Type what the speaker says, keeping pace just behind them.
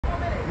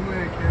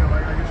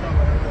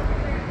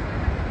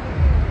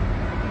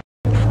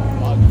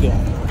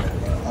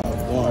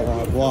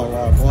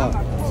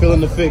Wow.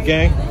 Feeling the fit,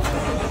 gang.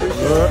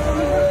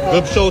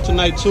 Good show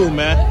tonight too,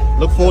 man.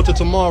 Look forward to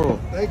tomorrow.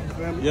 Thank you,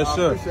 family. Yes,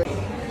 sir.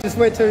 Just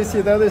wait till you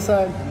see the other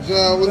side.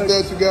 John, what's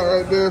that you got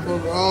right there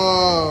from?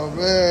 Oh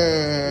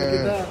man.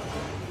 Look at that.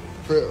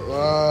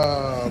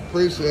 Wow,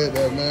 appreciate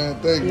that, man.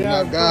 Thank you,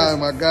 Yeah,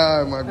 my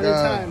guy.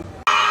 Anytime.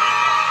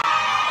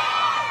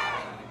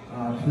 I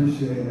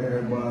appreciate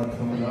everybody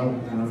coming out.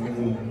 I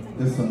mean,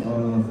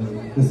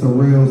 it's a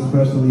real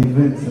special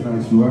event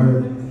tonight, you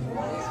heard?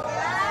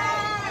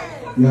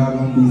 Y'all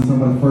gonna be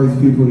some of the first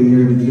people to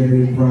hear the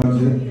Jaded Project.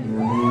 You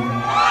know what I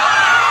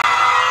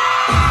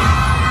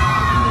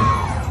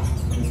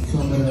mean? It's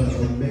some of the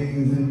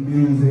amazing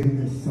music,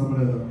 it's some of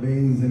the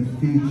amazing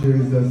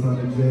features that's on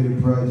the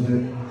Jaded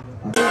Project.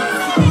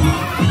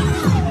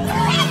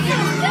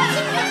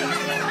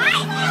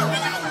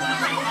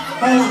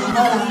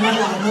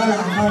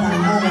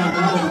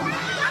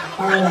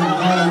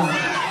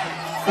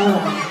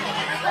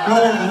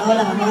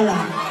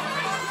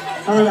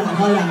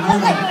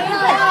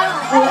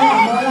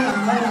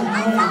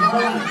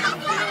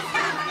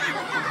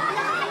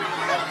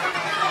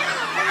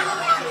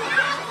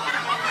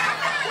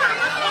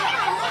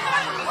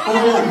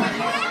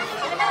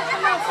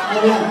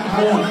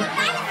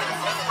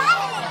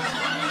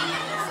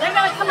 They're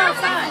gonna come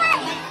outside.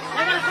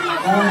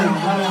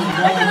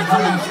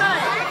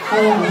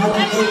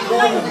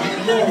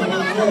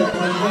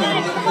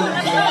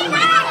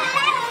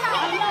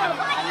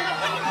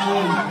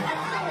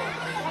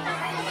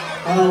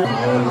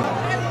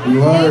 You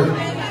heard?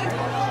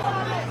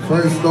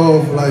 First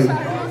off, like,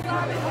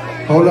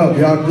 hold up,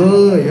 y'all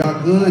good,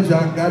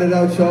 y'all got it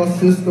out y'all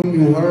system,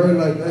 you heard?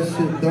 Like, that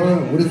shit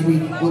done. What we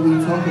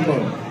talking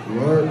about? You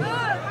heard?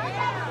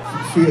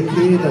 She a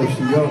kid though,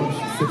 she young,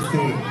 she's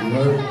 16, you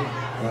heard?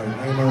 Like,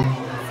 ain't no,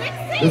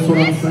 that's what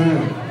I'm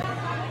saying.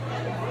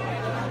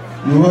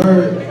 You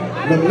heard?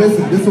 Look,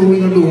 listen, this is what we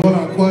gonna do. Hold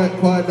on,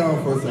 quiet down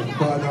for a second,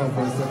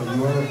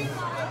 you heard?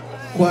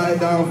 Quiet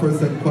down for a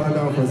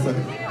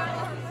second.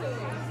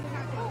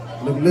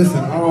 Look, listen,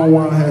 I don't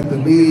want to have to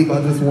leave.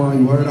 I just want,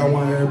 you heard, I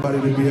want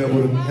everybody to be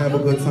able to have a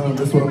good time.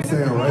 That's what I'm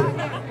saying,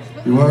 right?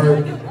 You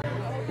heard?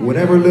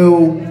 Whatever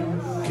little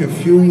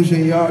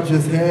confusion y'all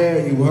just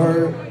had, you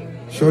heard?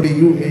 Shorty,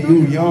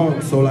 you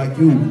young, so like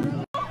you.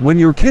 When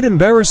your kid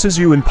embarrasses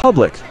you in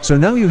public, so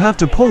now you have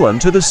to pull him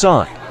to the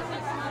side.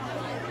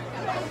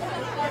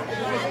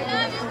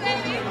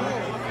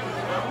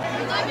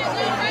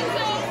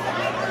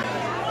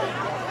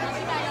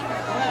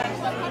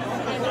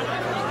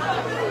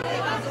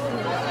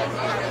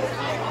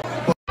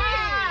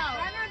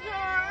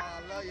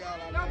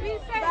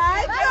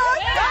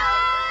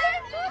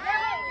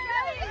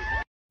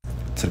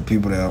 To the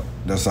people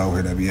that's out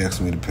here that be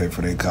asking me to pay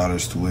for their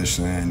college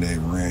tuition, they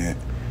rent,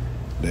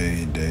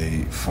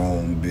 they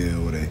phone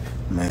bill,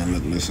 man,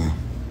 look, listen,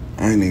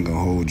 I ain't even gonna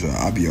hold y'all.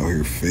 I be out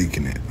here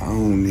faking it. I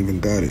don't even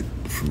got it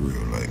for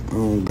real. Like, I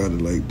don't got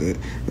it like that.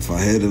 If I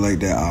had it like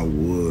that, I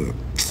would,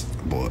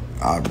 but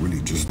I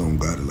really just don't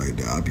got it like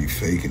that. I be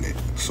faking it.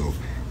 So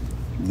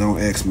don't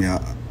ask me.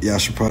 Y'all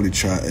should probably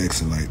try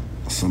asking like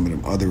some of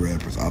them other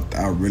rappers.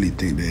 I really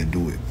think they'd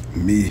do it.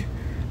 Me,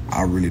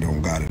 I really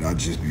don't got it. I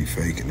just be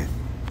faking it.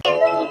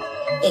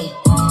 Hey,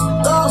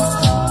 goals.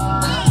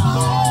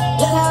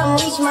 Look how I'm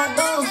reaching my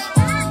goals.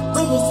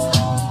 With it.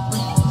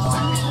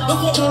 They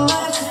hit me right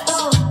off the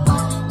stove.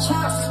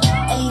 Trumps,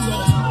 easy.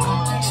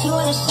 She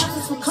wanna shop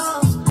for some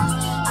clothes. I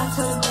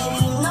told her, baby,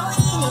 you know what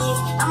it is.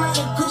 I might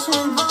have put you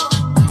in vogue.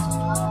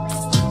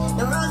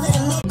 The rose of the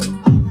middle.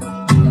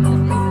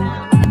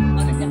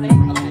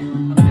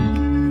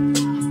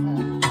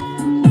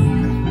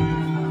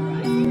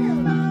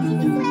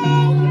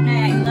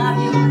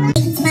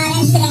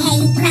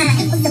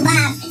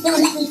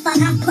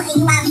 I'm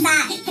putting you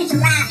outside, catch a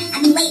ride. I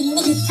be waiting,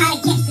 niggas try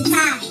to catch the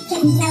tide.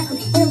 Can't be careful,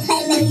 you play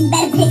the middle, you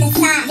better pick a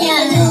side.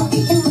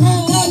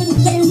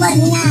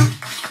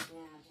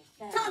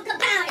 Talk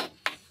about it.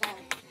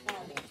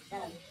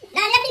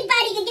 Not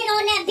everybody can get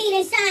on that beat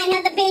and shine,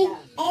 Heather B.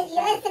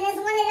 Listen, it's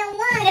one of the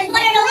ones. It's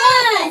one of the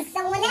ones. So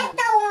when that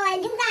throw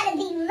on, you gotta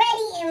be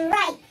ready and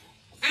right.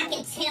 I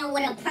can tell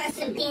what a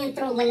person been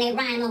through when they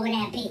rhyme over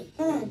that beat.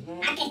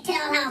 I can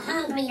tell how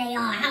hungry they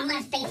are, how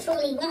much they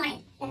truly want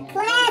it.